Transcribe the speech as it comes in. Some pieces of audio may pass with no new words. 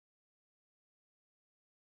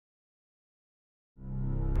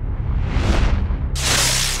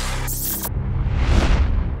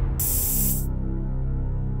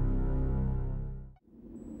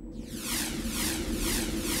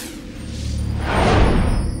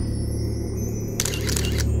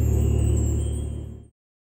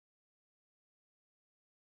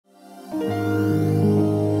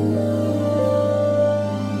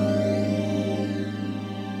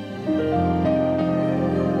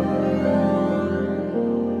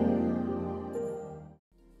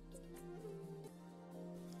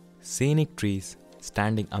Scenic trees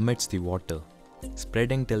standing amidst the water,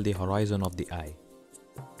 spreading till the horizon of the eye.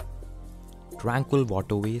 Tranquil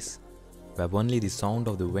waterways, where only the sound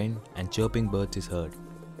of the wind and chirping birds is heard.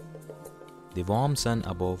 The warm sun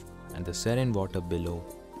above and the serene water below,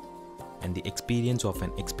 and the experience of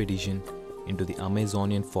an expedition into the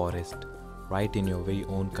Amazonian forest right in your very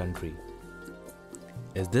own country.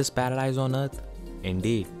 Is this paradise on earth?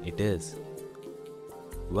 Indeed, it is.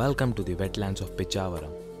 Welcome to the wetlands of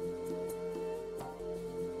Pichavaram.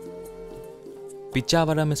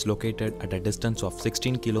 Pichavaram is located at a distance of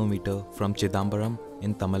 16 km from Chidambaram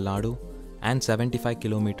in Tamil Nadu and 75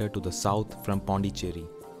 km to the south from Pondicherry.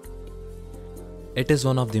 It is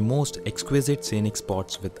one of the most exquisite scenic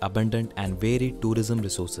spots with abundant and varied tourism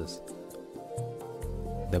resources.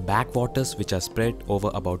 The backwaters, which are spread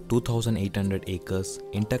over about 2,800 acres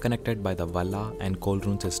interconnected by the Valla and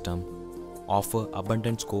Kolrun system, offer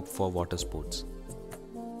abundant scope for water sports.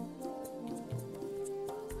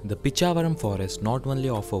 The Pichavaram forest not only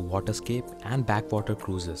offers waterscape and backwater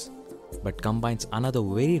cruises, but combines another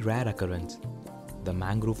very rare occurrence, the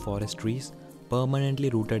mangrove forest trees permanently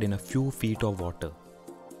rooted in a few feet of water.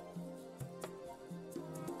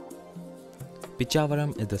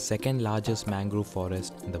 Pichavaram is the second largest mangrove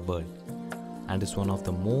forest in the world and is one of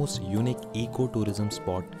the most unique ecotourism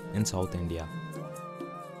spots in South India.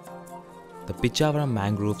 The Pichavaram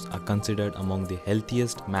mangroves are considered among the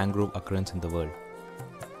healthiest mangrove occurrences in the world.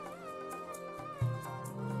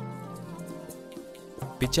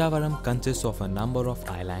 Pichavaram consists of a number of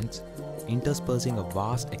islands interspersing a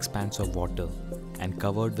vast expanse of water and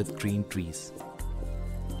covered with green trees.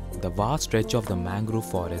 The vast stretch of the mangrove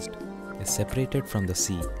forest is separated from the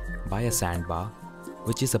sea by a sandbar,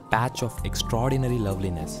 which is a patch of extraordinary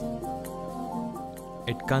loveliness.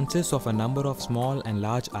 It consists of a number of small and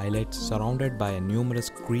large islets surrounded by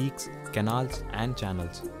numerous creeks, canals and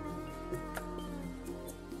channels.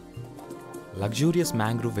 Luxurious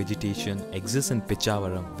mangrove vegetation exists in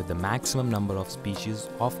Pichavaram with the maximum number of species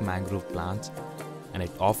of mangrove plants, and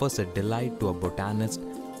it offers a delight to a botanist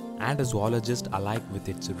and a zoologist alike with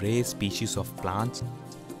its rare species of plants,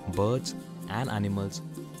 birds and animals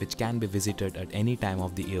which can be visited at any time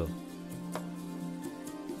of the year.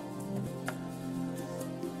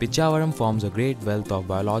 Pichavaram forms a great wealth of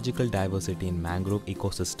biological diversity in mangrove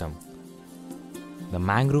ecosystem. The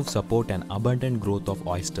mangroves support an abundant growth of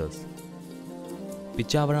oysters.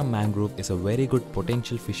 Pichavaram mangrove is a very good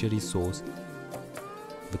potential fishery source,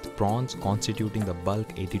 with prawns constituting the bulk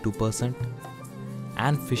 82%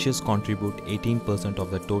 and fishes contribute 18% of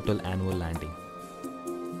the total annual landing.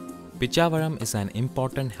 Pichavaram is an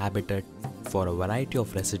important habitat for a variety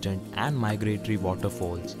of resident and migratory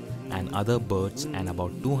waterfowls and other birds, and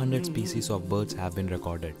about 200 species of birds have been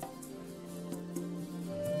recorded.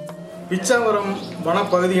 Pichavaram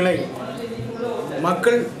வனப்பகுதிகளை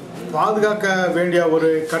மக்கள் பாதுகாக்க வேண்டிய ஒரு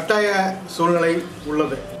கட்டாய சூழ்நிலை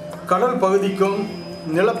உள்ளது. கடல் பகுதிக்கும்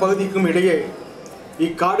நிலப்பகுதிக்கும் இடையே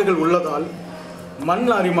இக்காடுகள் உள்ளதால் மண்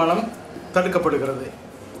அரிமானம் தடுக்கப்படுகிறது.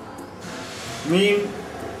 மீன்,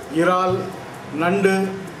 இறால், நண்டு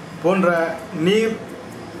போன்ற நீர்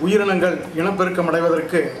உயிரினங்கள் இனப்பெருக்கம்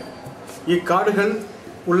அடைவதற்கு இக்காடுகள்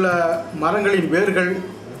உள்ள மரங்களின் வேர்கள்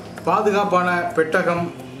பாதுகாப்பான பெட்டகம்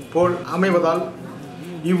போல் அமைவதால்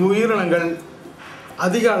இவ்வுயிரினங்கள்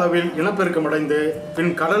அதிக அளவில் இனப்பெருக்கம் அடைந்து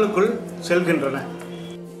பின் கடலுக்குள் செல்கின்றன.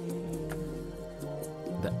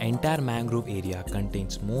 The entire mangrove area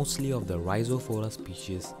contains mostly of the Rhizophora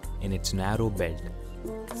species in its narrow belt,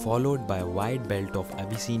 followed by a wide belt of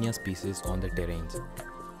Abyssinia species on the terrains.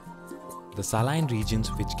 The saline regions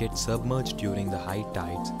which get submerged during the high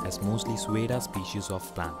tides has mostly Sueda species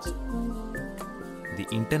of plants. The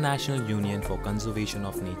International Union for Conservation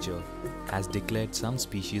of Nature has declared some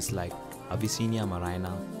species like Abyssinia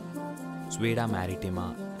marina, Sueda maritima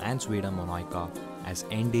and Sueda monoica as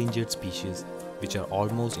endangered species which are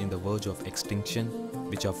almost in the verge of extinction,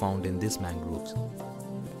 which are found in these mangroves.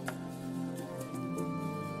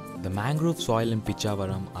 The mangrove soil in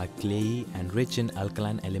Pichavaram are clayey and rich in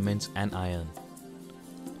alkaline elements and iron.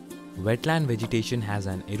 Wetland vegetation has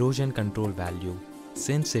an erosion control value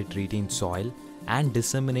since it retains soil and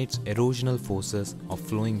disseminates erosional forces of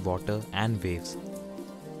flowing water and waves.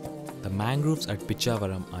 The mangroves at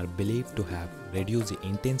Pichavaram are believed to have reduced the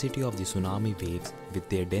intensity of the tsunami waves with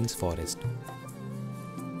their dense forest.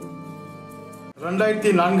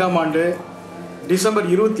 2004 ஆண்டு December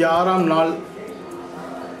 26ஆம் நாள்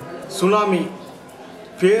tsunami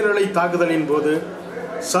பேரலை தாக்குதலின் போது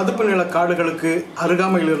சதுப்பு நில காடுகளுக்கு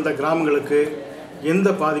அருகாமையில் இருந்த கிராமங்களுக்கு எந்த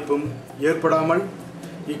பாதிப்பும் ஏற்படாமல்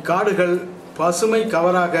இக்காடுகள் பசுமை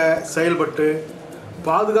கவராக செயல்பட்டு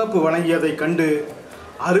பாதுகாப்பு வழங்கியதை கண்டு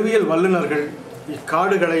அறிவியல் வல்லுநர்கள்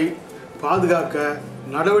இக்காடுகளை பாதுகாக்க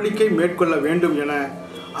நடவடிக்கை மேற்கொள்ள வேண்டும் என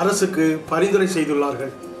அரசுக்கு பரிந்துரை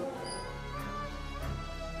செய்துள்ளார்கள்.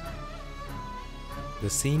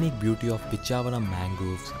 The scenic beauty of Pichavaram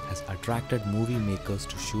mangroves has attracted movie makers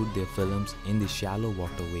to shoot their films in the shallow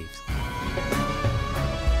water waves.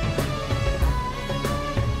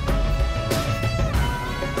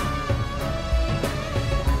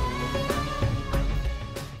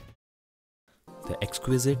 The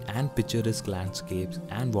exquisite and picturesque landscapes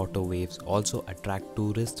and water waves also attract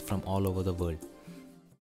tourists from all over the world.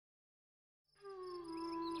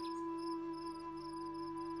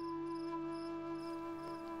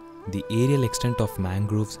 The aerial extent of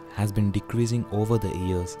mangroves has been decreasing over the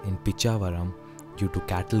years in Pichavaram due to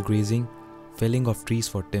cattle grazing, felling of trees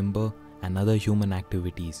for timber, and other human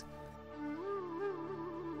activities.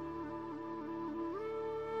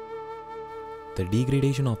 The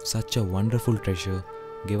degradation of such a wonderful treasure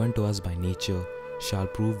given to us by nature shall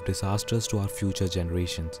prove disastrous to our future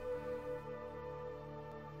generations.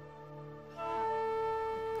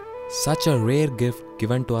 Such a rare gift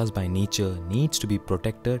given to us by nature needs to be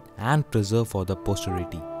protected and preserved for the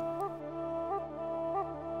posterity.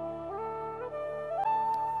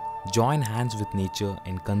 Join hands with nature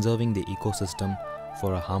in conserving the ecosystem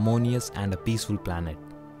for a harmonious and a peaceful planet.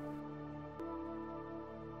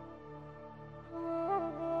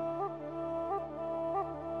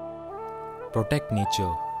 Protect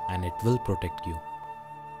nature and it will protect you.